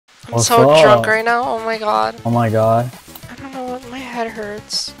I'm What's so up? drunk right now. Oh my god. Oh my god. I don't know what my head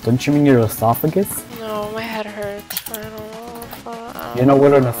hurts. Don't you mean your esophagus? No, my head hurts. I don't know. You know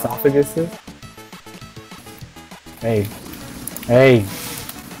what an esophagus is? Hey. Hey.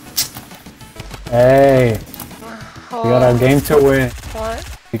 Hey. Hello? You got a game to win.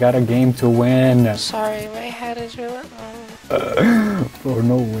 What? You got a game to win. Sorry, my head is really... Bro,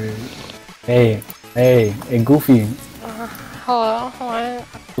 no way. Hey. Hey. Hey, Goofy. Hello? What?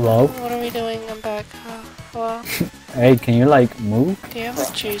 Hello? What are we doing? I'm back. Hello? Hey, can you like move? Do you have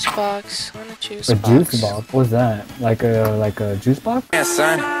a juice box? I want a juice A box. juice box? What's that? Like a juice box? Yeah,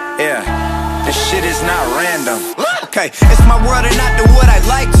 son. Yeah. This shit is not random. Okay, it's my world and I do what I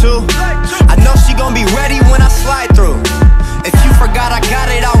like to. I know she gonna be ready when I slide through. If you forgot I got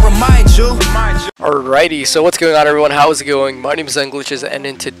it, I'll remind you. Alrighty, so what's going on, everyone? How's it going? My name is NGlitches, and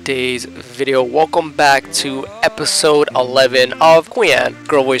in today's video, welcome back to episode 11 of Queeane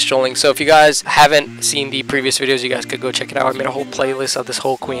Girl Voice Trolling. So if you guys haven't seen the previous videos, you guys could go check it out. I made a whole playlist of this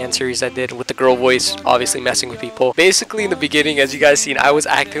whole Queeane series I did with the girl voice, obviously messing with people. Basically, in the beginning, as you guys seen, I was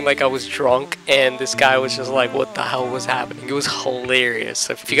acting like I was drunk, and this guy was just like, what the hell was happening? It was hilarious.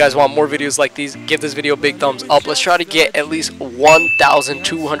 So if you guys want more videos like these, give this video a big thumbs up. Let's try to get at least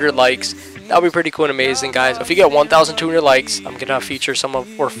 1,200 likes. That'll be pretty cool and amazing, guys. If you get 1,200 likes, I'm gonna feature some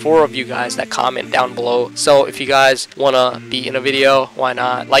of or 4 of you guys that comment down below. So if you guys wanna be in a video, why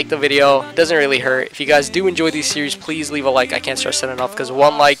not? Like the video, it doesn't really hurt. If you guys do enjoy these series, please leave a like. I can't stress it enough because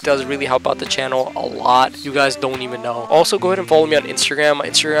 1 like does really help out the channel a lot. You guys don't even know. Also, go ahead and follow me on Instagram. My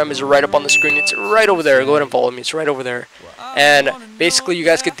Instagram is right up on the screen. It's right over there. Go ahead and follow me. It's right over there. And basically, you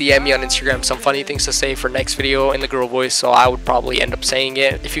guys could DM me on Instagram some funny things to say for next video in the girl voice, so I would probably end up saying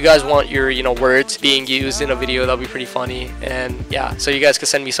it. If you guys want your, words being used in a video, that'll be pretty funny. And yeah, so you guys could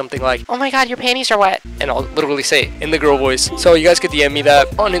send me something like, oh my god, your panties are wet, and I'll literally say it in the girl voice. So you guys could DM me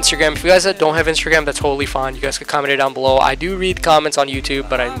that on Instagram. If you guys that don't have Instagram, that's totally fine. You guys could comment it down below. I do read comments on YouTube,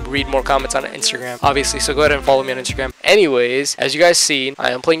 but I read more comments on Instagram, obviously, so go ahead and follow me on Instagram. Anyways, as you guys see,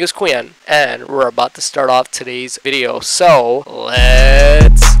 I am playing as Queeane, and we're about to start off today's video. So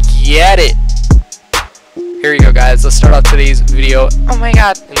let's get it. Here we go, guys. Let's start off today's video. Oh my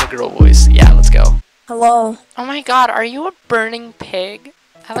god, in the girl voice. Yeah, let's go. Hello. Oh my god, are you a burning pig?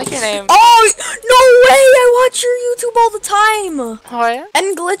 I like your name. Oh, no way! I watch your YouTube all the time! What?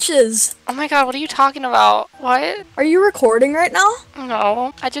 NGlitches. Oh my god, what are you talking about? What? Are you recording right now?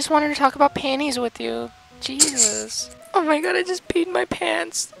 No, I just wanted to talk about panties with you. Jesus. Oh my god, I just peed my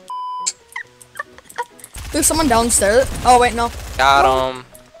pants. There's someone downstairs. Oh, wait, no. Got him.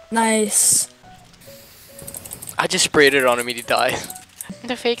 Nice. I just sprayed it on him and he died.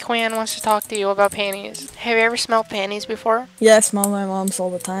 The fake Queeane wants to talk to you about panties. Have you ever smelled panties before? Yeah, I smell my mom's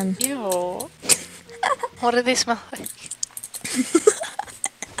all the time. Ew. What do they smell like?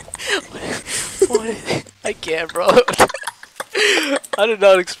 what? I can't, bro. I did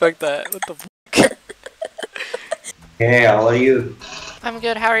not expect that. What the fuck? Hey, how are you? I'm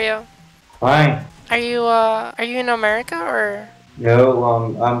good, how are you? Fine. Are you in America or? No,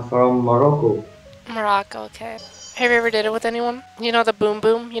 I'm from Morocco. Morocco, okay. Have you ever did it with anyone? You know the boom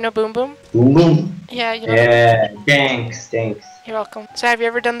boom? You know boom boom? Boom boom? Yeah, you know. Yeah, thanks. You're welcome. So have you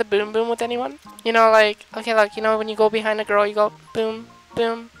ever done the boom boom with anyone? You know, like, okay, like, you know when you go behind a girl, you go boom,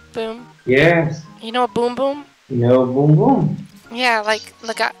 boom, boom. Yes. You know a boom boom? No, boom boom. Yeah, like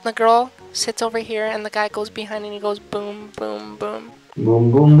the girl sits over here and the guy goes behind and he goes boom, boom, boom.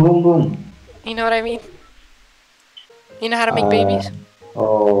 Boom boom boom boom. You know what I mean? You know how to make babies?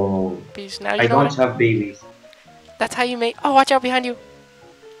 Oh. Babies. Now you I know don't have babies. That's how you make. Oh, watch out behind you.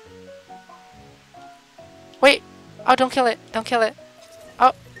 Wait. Oh, don't kill it. Don't kill it.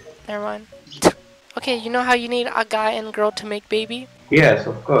 Oh, never mind. Okay, you know how you need a guy and girl to make baby? Yes,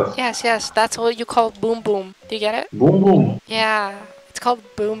 of course. Yes. That's what you call boom boom. Do you get it? Boom boom. Yeah. It's called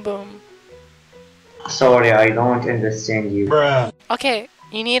boom boom. Sorry, I don't understand you. Bruh. Okay,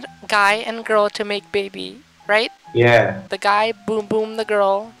 you need guy and girl to make baby, right? Yeah. The guy boom boom the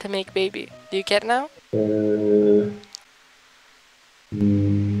girl to make baby. Do you get it now?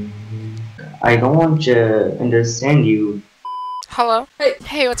 I don't understand you. Hello? Hey.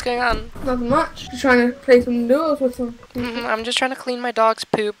 Hey, what's going on? Nothing much. Just trying to play some duos with some. I'm just trying to clean my dog's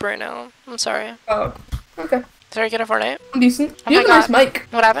poop right now. I'm sorry. Oh, okay. Sorry, get a Fortnite? I'm decent. Oh You have a my nice God. mic.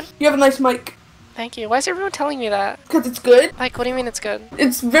 What happened? You have a nice mic. Thank you. Why is everyone telling me that? Because it's good. Like, what do you mean it's good?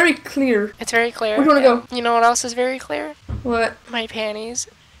 It's very clear. It's very clear. Where do you want to go? You know what else is very clear? What? My panties.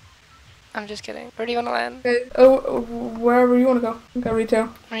 I'm just kidding. Where do you want to land? Okay. Oh, wherever you want to go. Okay,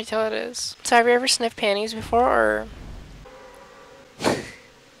 retail. Retail it is. So have you ever sniffed panties before, or?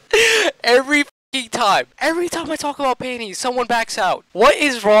 Every fucking time I talk about panties, someone backs out. What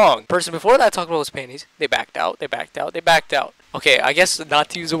is wrong? Person before that talked about his panties. They backed out. They backed out. They backed out. Okay, I guess not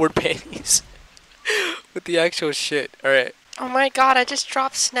to use the word panties with the actual shit. All right. Oh my god, I just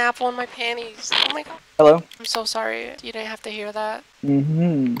dropped Snapple on my panties. Oh my god. Hello? I'm so sorry. You didn't have to hear that.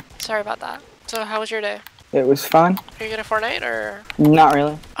 Mm-hmm. Sorry about that. So how was your day? It was fun. Are you good at Fortnite or? Not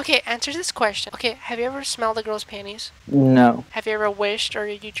really. Okay, answer this question. Okay, have you ever smelled a girl's panties? No. Have you ever wished or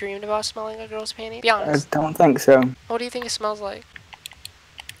you dreamed about smelling a girl's panties? Be I honest. don't think so. What do you think it smells like?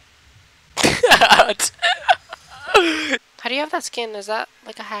 How do you have that skin? Is that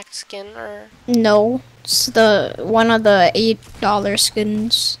like a hacked skin or? No, it's the one of the $8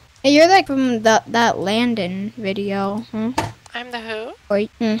 skins. Hey, you're like from that Landon video, huh? I'm the who? Wait,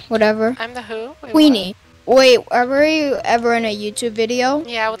 whatever. I'm the who? Wait, Queeanie. Wait, were you ever in a YouTube video? what?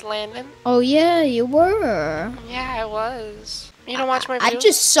 Yeah, with Landon. Oh yeah, you were. Yeah, I was. You don't watch my I videos?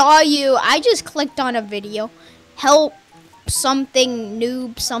 just saw you. I just clicked on a video. Help something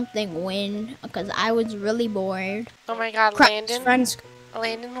noob something win because I was really bored. Oh my god, Landon. Friends.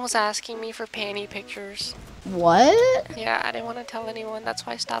 Landon was asking me for panty pictures. What? Yeah, I didn't want to tell anyone. That's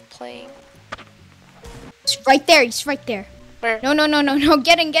why I stopped playing. He's right there. He's right there. Where? No.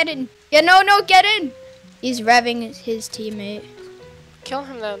 Get in. Yeah, no, get in. He's revving his teammate. Kill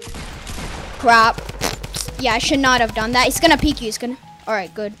him then. Crap. Yeah, I should not have done that. He's gonna peek you. He's gonna. All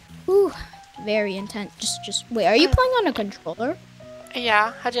right, good. Whew. Very intense. Just wait. Are you playing on a controller?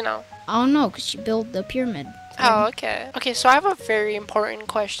 Yeah, how'd you know? I don't know, cause you build the pyramid. Oh, okay. Okay, so I have a very important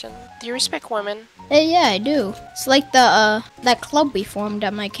question. Do you respect women? Yeah, I do. It's like the that club we formed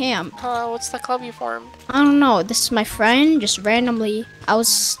at my camp. What's the club you formed? I don't know. This is my friend. Just randomly, it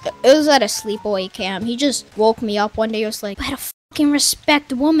was at a sleepaway camp. He just woke me up one day. He was like, "Better fucking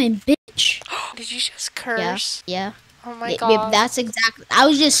respect woman, bitch." Did you just curse? Yeah. Oh my Babe, god. that's exactly. I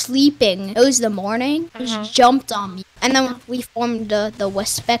was just sleeping. It was the morning. He just jumped on me, and then we formed the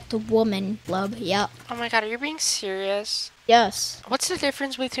Respect Woman Club. Yeah. Oh my god, are you being serious? Yes. What's the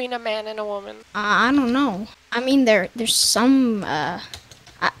difference between a man and a woman? I don't know. I mean, there's some.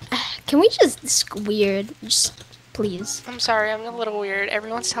 Can we just? It's weird. Just please. I'm sorry, I'm a little weird.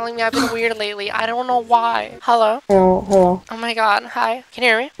 Everyone's telling me I've been weird lately. I don't know why. Hello? Hello. Oh my god, hi. Can you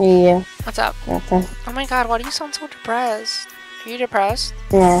hear me? Yeah. What's up? Okay. Oh my god, why do you sound so depressed? Are you depressed?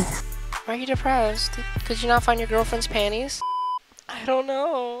 Yeah. Why are you depressed? Could you not find your girlfriend's panties? I don't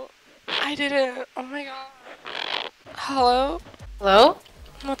know. I didn't. Oh my god. Hello? Hello?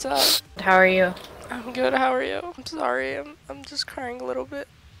 What's up? How are you? I'm good, how are you? I'm sorry, I'm just crying a little bit.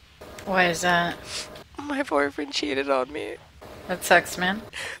 Why is that? My boyfriend cheated on me. That sucks, man.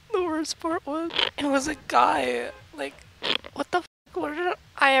 The worst part was, it was a guy. Like, what the f***? What did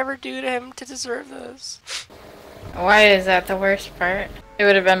I ever do to him to deserve this? Why is that the worst part? It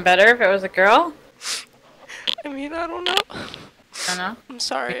would have been better if it was a girl? I mean, I don't know. I don't know. I'm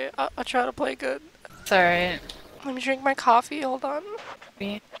sorry, I'll try to play good. It's alright. Let me drink my coffee, hold on.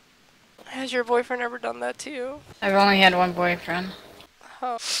 Me. Has your boyfriend ever done that to you? I've only had one boyfriend.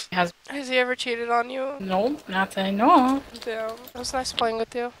 Oh. Has He ever cheated on you? no, not that I know of. Damn, it was nice playing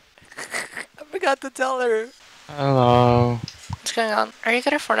with you. I forgot to tell her. Hello. What's going on? Are you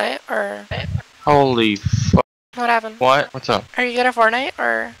good at Fortnite or Holy fuck. what happened? What? What's up? Are you good at Fortnite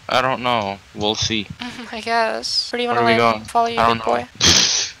or I don't know. We'll see. I guess. Where do you want Where to are we land? going? Follow you, I don't big know. boy.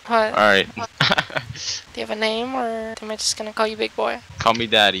 What? Alright. Do you have a name or am I just gonna call you big boy? Call me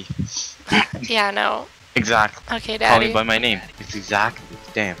daddy. Yeah, no. Exactly. Okay, Call me daddy. by my name. It's exactly.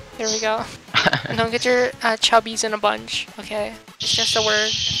 Damn. Here we go. And don't get your chubbies in a bunch, okay? It's just a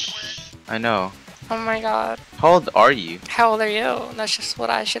word. I know. Oh my god. How old are you? How old are you? That's just what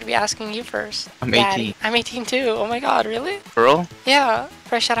I should be asking you first. I'm Daddy. 18. I'm 18 too. Oh my god, really? Girl? Yeah.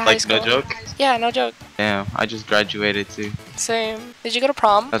 Fresh out of high Like, school. no joke? Yeah, no joke. Damn, I just graduated too. Same. Did you go to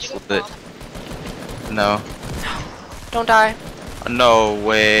prom? That's lit. No. Don't die. No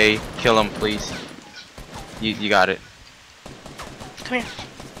way. Kill him, please. You got it. Come here.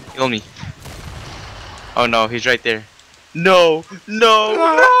 Kill me. Oh no, he's right there. No! No!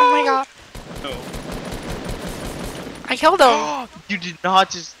 Oh my god. No. I killed him. You did not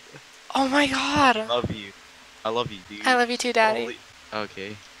just... Oh my god. I love you. I love you, dude. I love you too, daddy. Holy-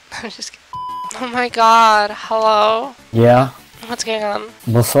 Okay. I'm just kidding. Oh my god. Hello. Yeah. What's going on?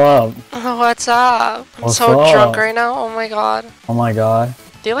 What's up? Oh, what's up? I'm What's so up? drunk right now. Oh my god. Oh my god.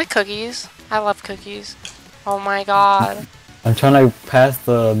 Do you like cookies? I love cookies. Oh my god. I'm trying to pass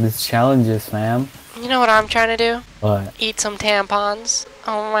these challenges, fam. You know what I'm trying to do? What? Eat some tampons.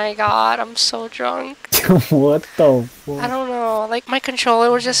 Oh my god, I'm so drunk. What the I fuck? don't know, like my controller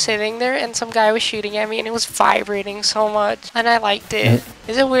was just sitting there and some guy was shooting at me and it was vibrating so much and I liked it.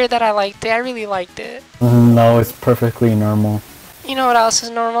 Is it weird that I liked it? I really liked it. No, it's perfectly normal. You know what else is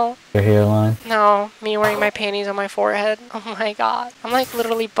normal? Your hairline. No, me wearing my panties on my forehead. Oh my god. I'm like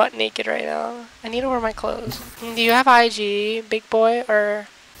literally butt naked right now. I need to wear my clothes. Do you have IG, big boy, or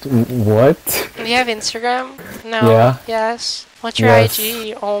What? do you have Instagram? No. Yeah. Yes. What's your Yes.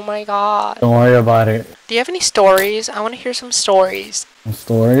 IG? Oh my god. Don't worry about it. Do you have any stories? I want to hear some stories. Some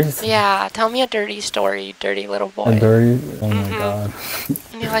stories? Yeah, tell me a dirty story, you dirty little boy. A dirty? Oh my god.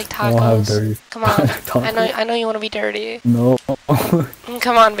 You like I don't have tacos? dirty. Come on. Tacos? I know you want to be dirty. No.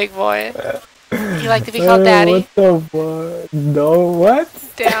 Come on, big boy. You like to be called daddy? What the fuck? No, what?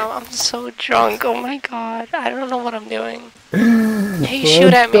 Damn, I'm so drunk. Oh my god. I don't know what I'm doing. Hey,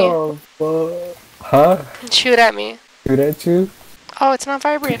 shoot at me. What the fuck? Huh? Shoot at me. Shoot at you? Oh, it's not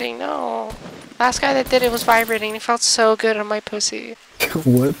vibrating. No. Last guy that did it was vibrating. It felt so good on my pussy.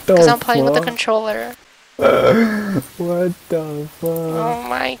 What the Because I'm playing with the fuck? controller. What the fuck? Oh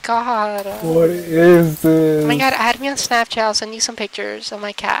my god. What is this? Oh my god, add me on Snapchat. I'll send you some pictures of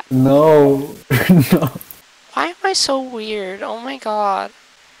my cat. No. No. Why am I so weird? Oh my god.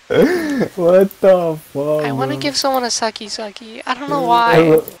 What the fuck? I want to bro? give someone a sucky sucky. I don't know why.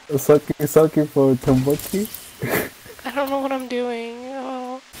 A sucky for Tambuki? I don't know what I'm doing.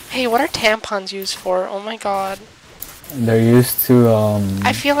 Oh. Hey, what are tampons used for? Oh my god. They're used to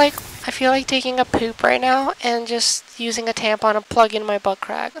I feel like taking a poop right now and just using a tampon to plug in my butt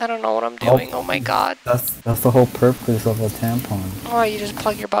crack. I don't know what I'm doing. Oh my god. That's the whole purpose of a tampon. Oh, you just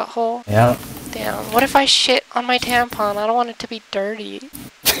plug your butthole? Yeah. Damn. What if I shit on my tampon? I don't want it to be dirty.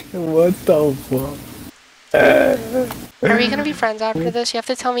 What the fuck? Are we gonna be friends after this? You have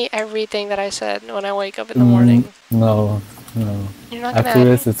to tell me everything that I said when I wake up in the morning. No. You're not gonna. After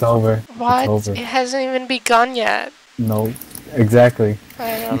this, it's over. What? It's over. It hasn't even begun yet. No. Exactly.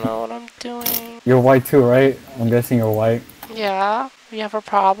 I don't know what I'm doing. You're white too, right? I'm guessing you're white. Yeah? You have a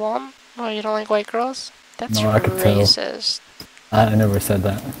problem? Oh, you don't like white girls? That's No, I could tell. racist. I never said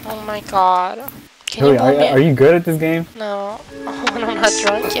that. Oh my god. Can Wait, you blow me? are you good at this game? No. Oh, when I'm not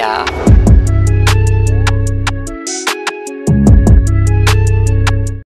drunk? Yeah.